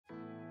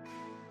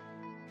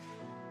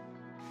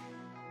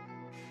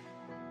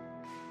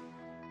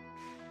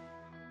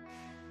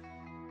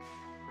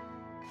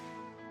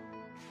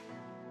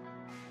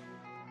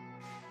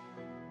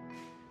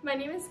My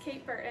name is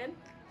Kate Burton.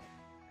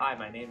 Hi,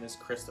 my name is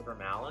Christopher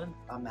Mallon.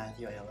 I'm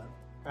Matthew Ayala.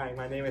 Hi,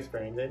 my name is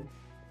Brandon.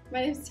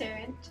 My name is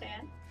Taryn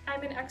Chan.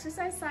 I'm an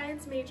exercise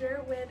science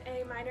major with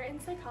a minor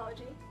in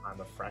psychology. I'm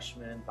a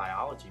freshman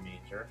biology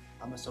major.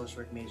 I'm a social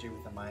work major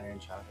with a minor in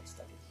childhood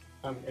studies.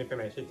 I'm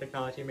information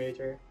technology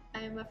major.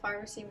 I am a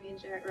pharmacy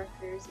major at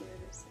Rutgers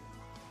University.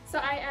 So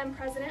I am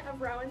president of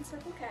Rowan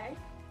Circle K.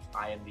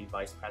 I am the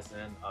vice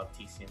president of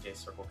TCNJ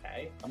Circle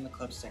K. I'm the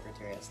club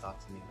secretary at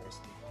Stockton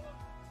University.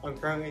 I'm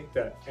currently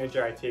the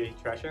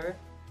NJIT treasurer.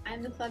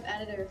 I'm the club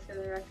editor for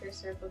the Rutgers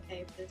Circle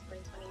K for the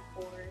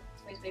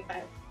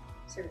 2024-2025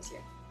 service year.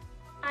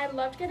 I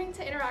loved getting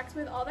to interact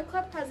with all the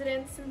club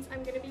presidents since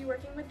I'm going to be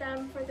working with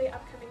them for the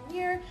upcoming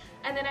year.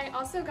 And then I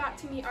also got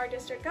to meet our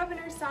district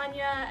governor,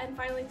 Sonia, and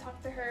finally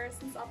talk to her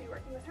since I'll be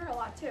working with her a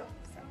lot too.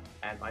 So.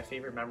 And my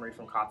favorite memory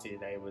from Cotc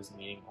today was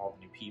meeting all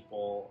the new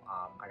people.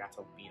 I got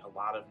to meet a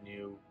lot of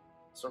new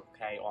Circle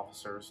K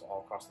officers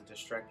all across the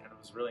district, and it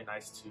was really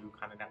nice to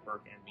kind of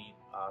network and meet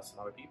some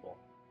other people.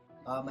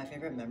 My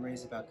favorite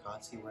memories about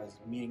Cotc was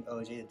meeting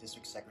OJ, the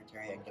district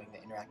secretary, and getting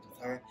to interact with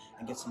her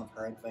and get some of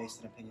her advice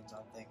and opinions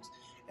on things,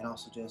 and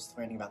also just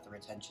learning about the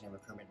retention and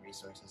recruitment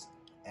resources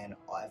and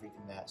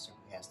everything that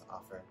Circle K has to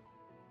offer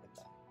with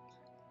that.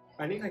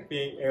 I think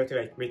being able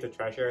to meet the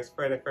treasurers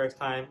for the first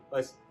time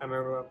was a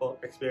memorable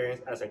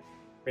experience, as it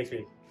makes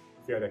me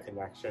feel the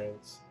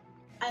connections.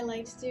 I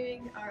liked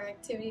doing our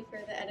activity for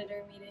the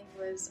editor meeting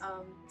was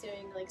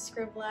doing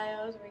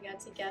scribblios where we got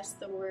to guess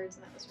the words,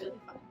 and that was really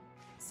fun.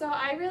 So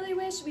I really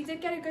wish we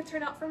did get a good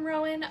turnout from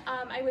Rowan.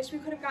 I wish we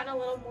could have gotten a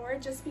little more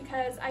just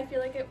because I feel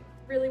like it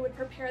really would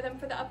prepare them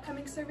for the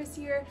upcoming service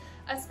year,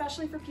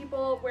 especially for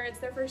people where it's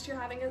their first year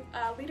having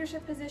a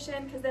leadership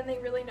position, because then they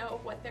really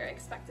know what they're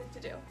expected to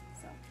do.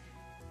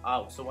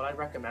 So what I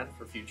recommend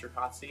for future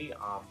Cotc,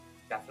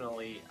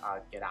 definitely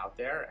get out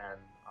there and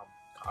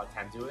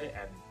attend to it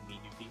and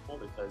meet new people,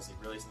 because it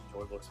really is an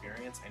enjoyable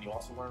experience, and you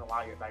also learn a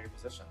lot about your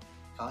position.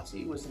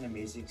 Cotc was an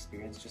amazing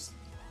experience, just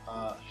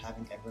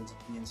having everyone's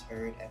opinions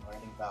heard and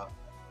learning about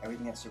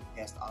everything that Circle K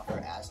has to offer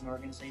as an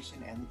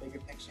organization and the bigger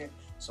picture.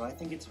 So I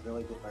think it's a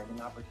really good learning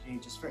opportunity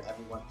just for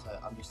everyone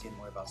to understand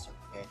more about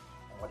Circle K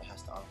and what it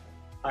has to offer.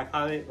 I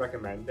highly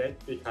recommend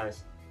it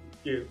because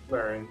you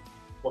learn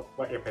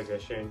what your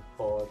position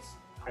holds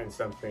and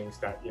some things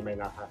that you may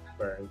not have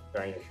learned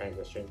during your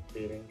transition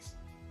meetings.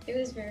 It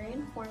was very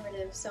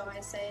informative, so I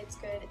say it's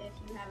good if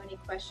you have any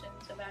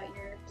questions about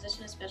your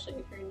position, especially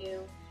if you're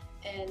new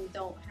and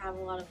don't have a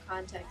lot of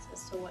context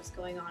as to what's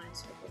going on in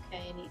Circle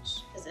K in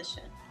each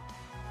position.